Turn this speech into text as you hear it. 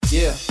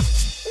Yeah.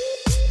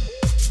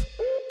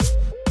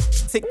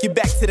 Take you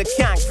back to the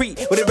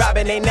concrete, where the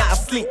robbing ain't not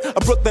asleep. A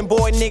Brooklyn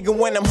boy nigga,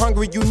 when I'm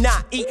hungry you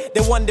not eat.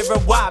 They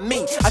wondering why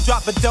me. I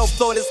drop a dope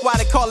flow, that's why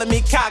they calling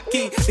me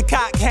cocky. The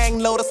cock hang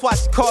low, that's why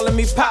she calling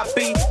me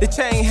Poppy. The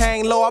chain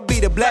hang low, I be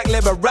the black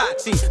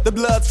Liberace. The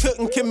blood's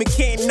cooking, kill me,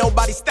 can't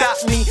nobody stop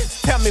me.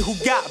 Tell me who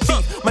got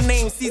beef. My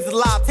name Caesar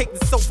Live, take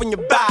the soap from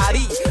your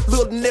body.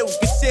 Little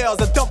nigga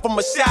shells, I dump on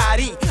my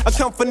shotty. I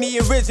come from the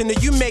original,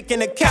 you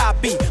making a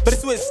copy. But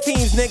it's switch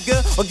teams, nigga,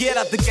 or get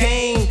out the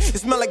game.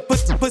 It smell like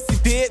pussy,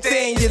 bitch.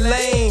 Stay in your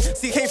lane.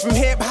 See, came from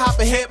hip hop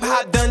and hip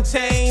hop done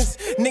changed.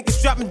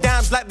 Niggas dropping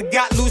dimes like they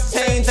got loose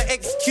change. I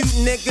execute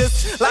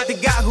niggas like they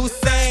got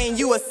Hussein.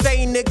 You a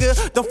say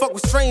nigga, don't fuck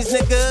with strange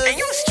niggas. And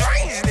you a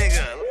strange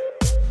nigga.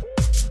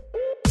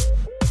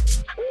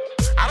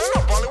 I don't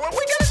know, Bully, what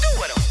we gotta do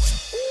with him?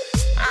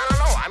 I don't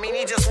know. I mean,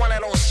 he just one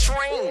of those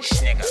strange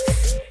niggas.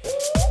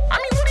 I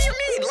mean, what do you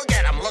mean? Look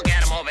at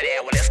him over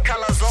there with his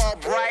colors all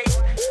bright.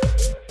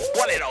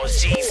 One of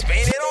those jeans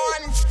painted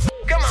on.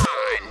 Come on.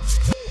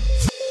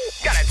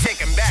 Gotta take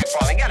him back,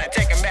 Paulie, gotta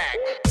take him back.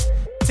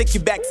 Take you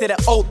back to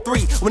that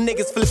 03 when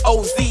niggas flip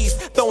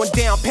OZs. Throwing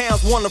down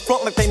pounds, one in the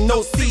front like they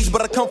no C's.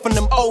 But I come from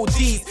them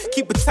OGs.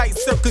 Keep a tight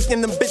circle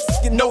and them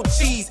bitches get no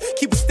cheese.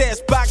 Keep a stash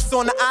box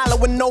on the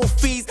island with no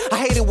fees. I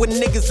hate it when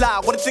niggas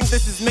lie. What I think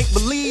this is make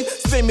believe?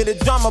 Spin me the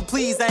drama,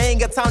 please. I ain't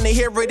got time to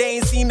hear it. I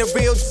ain't seen the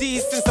real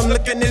G's since I'm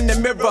looking in the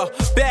mirror.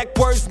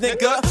 Backwards,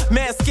 nigga.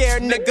 Man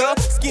scared, nigga.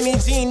 Skinny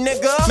jean,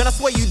 nigga. Man, I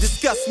swear you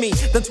disgust me.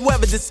 Don't you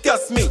ever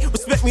discuss me.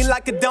 Respect me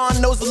like a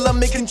Don knows who love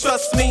me can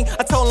trust me.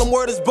 I told him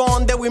word is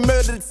born that we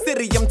murdered the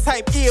city. I'm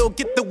type ill.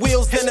 Get the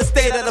wheels in the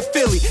state of the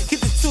Philly. Keep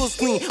the tools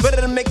clean.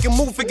 Better than make a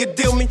move, figure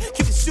deal me.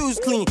 Keep the shoes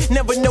clean.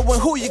 Never knowing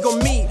who you gon'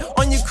 meet.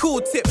 On your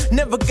cool tip.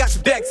 Never got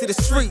you back to the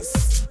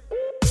streets.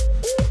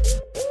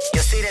 You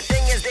see, the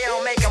thing is, they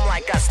don't make them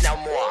like us no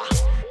more.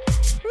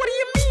 What do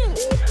you mean?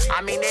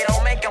 I mean, they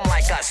don't make them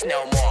like us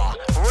no more.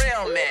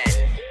 Real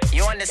men.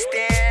 You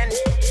understand?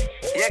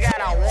 You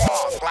gotta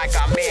walk like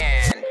a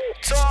man.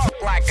 Talk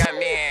like a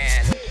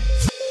man.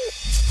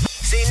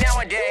 See,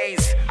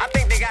 nowadays, I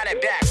think they got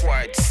it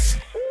backwards.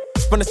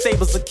 From the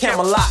stables of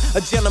Camelot,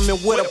 a gentleman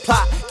with a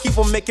plot. Keep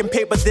on making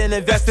paper, then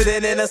invested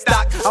it in a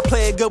stock. I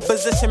play a good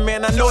position,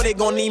 man, I know they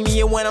gon' need me.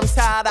 And when I'm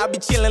tired, I'll be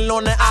chillin'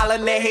 on the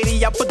island in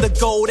Haiti. I put the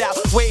gold out,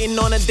 waiting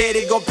on a day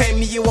they gon' pay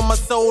me. You want my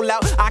soul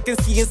out, I can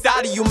see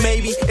inside of you,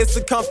 maybe. It's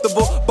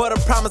uncomfortable, but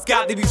I promise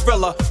God to be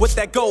realer. With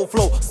that gold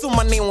flow, soon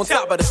my name on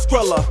top of the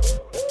Skrilla.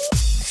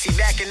 See,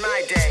 back in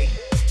my day,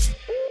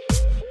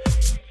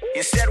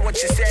 you said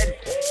what you said,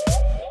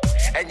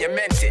 and you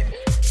meant it.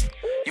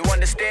 You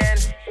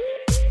understand?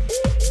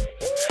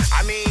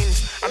 I mean,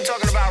 I'm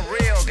talking about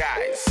real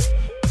guys.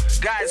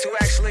 Guys who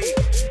actually,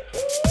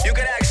 you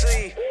could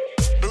actually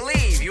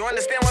believe. You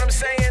understand what I'm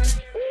saying?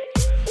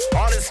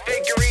 All this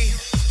fakery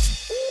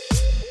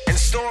and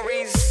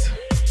stories.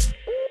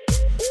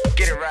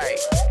 Get it right.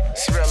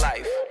 It's real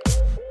life.